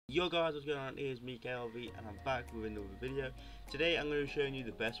Yo guys, what's going on? It is me KLV and I'm back with another video. Today I'm going to be showing you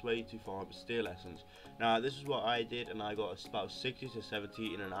the best way to farm steel essence. Now this is what I did and I got about 60 to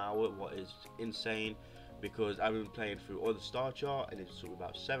 70 in an hour, what is insane because I've been playing through all the star chart and it took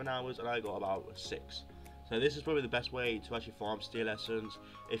about 7 hours and I got about 6. So this is probably the best way to actually farm steel essence.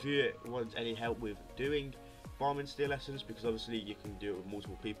 If you want any help with doing farming steel essence, because obviously you can do it with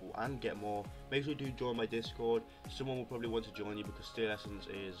multiple people and get more, make sure you do join my Discord. Someone will probably want to join you because steel essence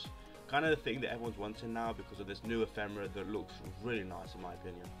is kind of the thing that everyone's wanting now because of this new ephemera that looks really nice in my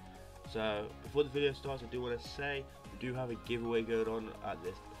opinion. So before the video starts, I do want to say we do have a giveaway going on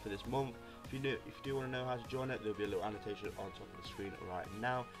for this month. If you do want to know how to join it, there'll be a little annotation on top of the screen right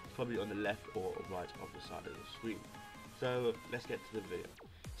now. It's probably on the left or right of the side of the screen. So let's get to the video.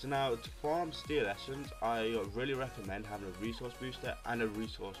 So now to farm steel essence, I really recommend having a resource booster and a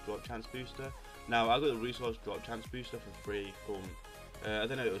resource drop chance booster. Now I got the resource drop chance booster for free from I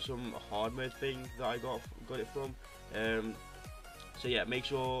don't know, it was some hard mode thing that I got it from. So yeah, make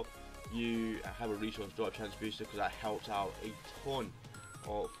sure you have a resource drop chance booster because that helps out a ton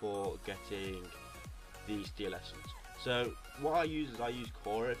for getting the steel essence. So what I use is I use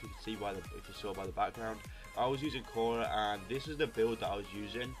Cora. If you can see if you saw by the background, I was using Cora, and this is the build that I was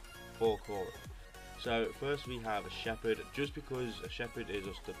using for Cora. So first we have a shepherd, just because a shepherd is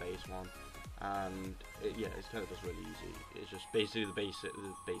just the base one, and yeah, it's kind of just really easy. It's just basically the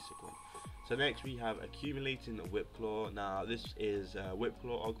basic one. So next we have accumulating whip claw. Now this is whip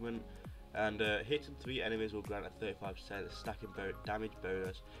claw augment, and hitting 3 enemies will grant a 35% stacking damage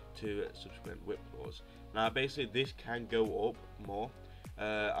bonus to subsequent whip claws. Now basically this can go up more.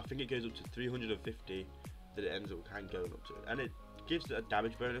 I think it goes up to 350 that it ends up going up to, and it gives a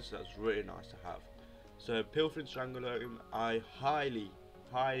damage bonus that's really nice to have. So pilfering stranglehold, I highly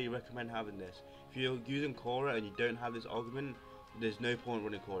recommend having this. If you're using Cora and you don't have this augment, there's no point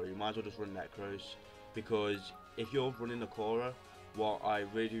running Cora. You might as well just run Necros, because if you're running a Cora, what I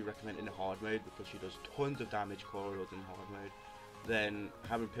really do recommend in the hard mode, because she does tons of damage, Cora does in hard mode, then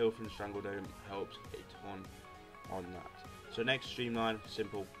having pilfering stranglehold helps a ton on that. So next, streamline,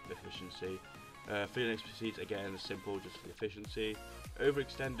 simple, efficiency. Phoenix proceeds again, simple, just for the efficiency.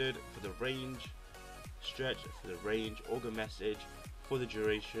 Overextended for the range, stretch for the range, auger message for the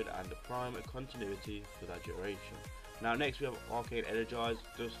duration, and the prime continuity for that duration. Now next we have arcane energize,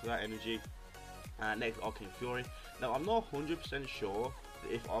 just for that energy. And next, arcane fury. Now I'm not 100% sure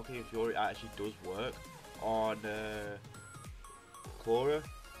if arcane fury actually does work on Cora,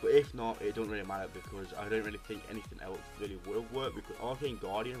 but if not, it don't really matter because I don't really think anything else really will work, because Arcane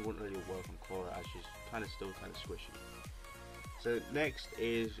Guardian wouldn't really work on Cora as she's still kind of squishy. So next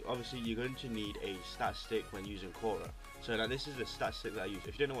is, obviously you're going to need a stat stick when using Cora. So now this is the stat stick that I use.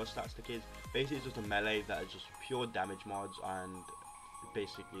 If you don't know what a stat stick is, basically it's just a melee that is just pure damage mods, and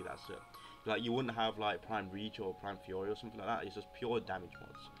basically that's it. Like you wouldn't have like Prime Reach or Prime Fury or something like that, it's just pure damage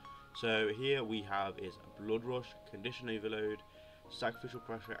mods. So here we have is Blood Rush, Condition Overload, Sacrificial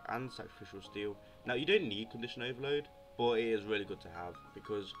Pressure, and Sacrificial Steel. Now you don't need Condition Overload, but it is really good to have,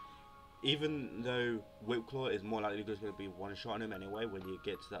 because even though Whip Claw is more likely just going to be one shot on him anyway when you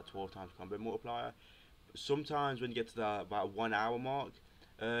get to that 12 times combo multiplier, sometimes when you get to the about 1 hour mark,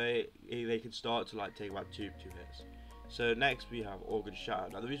 they can start to like take about two hits. So next we have Organ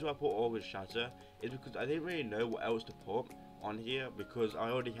Shatter. Now the reason why I put Organ Shatter is because I didn't really know what else to put on here, because I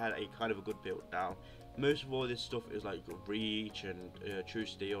already had a kind of a good build down. Most of all this stuff is like Reach and True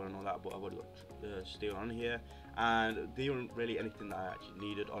Steel and all that, but I've already got Steel on here, and there weren't really anything that I actually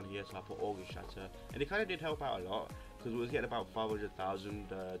needed on here, so I put Organ Shatter, and it kind of did help out a lot, because we was getting about 500,000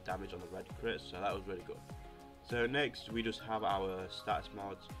 damage on the red crits, so that was really good. So next we just have our stats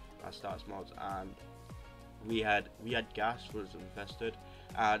mods, and we had Gas was infested,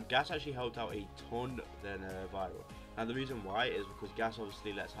 and Gas actually helped out a ton than Viral. And the reason why is because Gas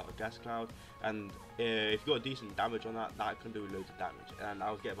obviously lets out a gas cloud, and if you got decent damage on that, that can do loads of damage. And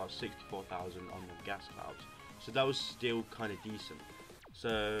I was getting about 64,000 on the gas clouds, so that was still kind of decent.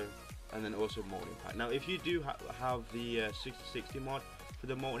 So, and then also Molten Impact. Now, if you do have the 6060 mod for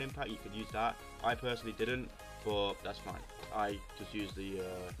the Molten Impact, you could use that. I personally didn't, but that's fine. I just used the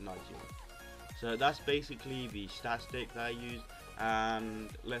 90 one. So that's basically the stat stick that I used, and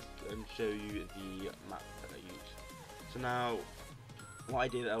let's show you the map that I used. So now, what I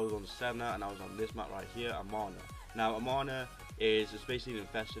did, I was on Sedna, and I was on this map right here, Amana. Now Amana is basically an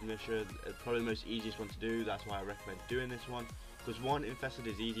infested mission, probably the most easiest one to do. That's why I recommend doing this one, because one, infested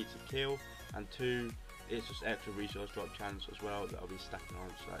is easy to kill, and two, it's just extra resource drop chance as well that I'll be stacking on,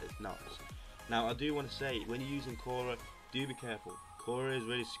 so it's nice. Now I do want to say, when you're using Cora, do be careful. Cora is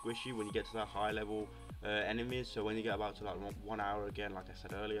really squishy when you get to that high level enemies. So when you get about to like 1 hour again, like I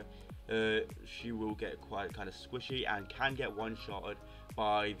said earlier, she will get quite kind of squishy and can get one-shotted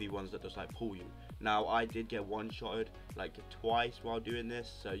by the ones that just like pull you. Now I did get one-shotted like twice while doing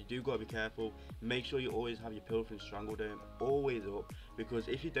this, so you do gotta be careful. Make sure you always have your Pilfering Strangledome always up, because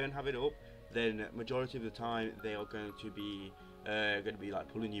if you don't have it up, then majority of the time they are going to be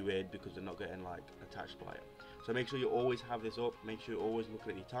like pulling you in because they're not getting like attached by it. So make sure you always have this up. Make sure you're always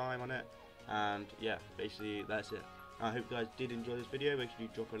looking at your time on it. And yeah, basically that's it. I hope you guys did enjoy this video. Make sure you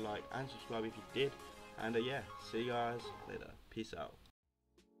drop a like and subscribe if you did. And yeah, see you guys later. Peace out.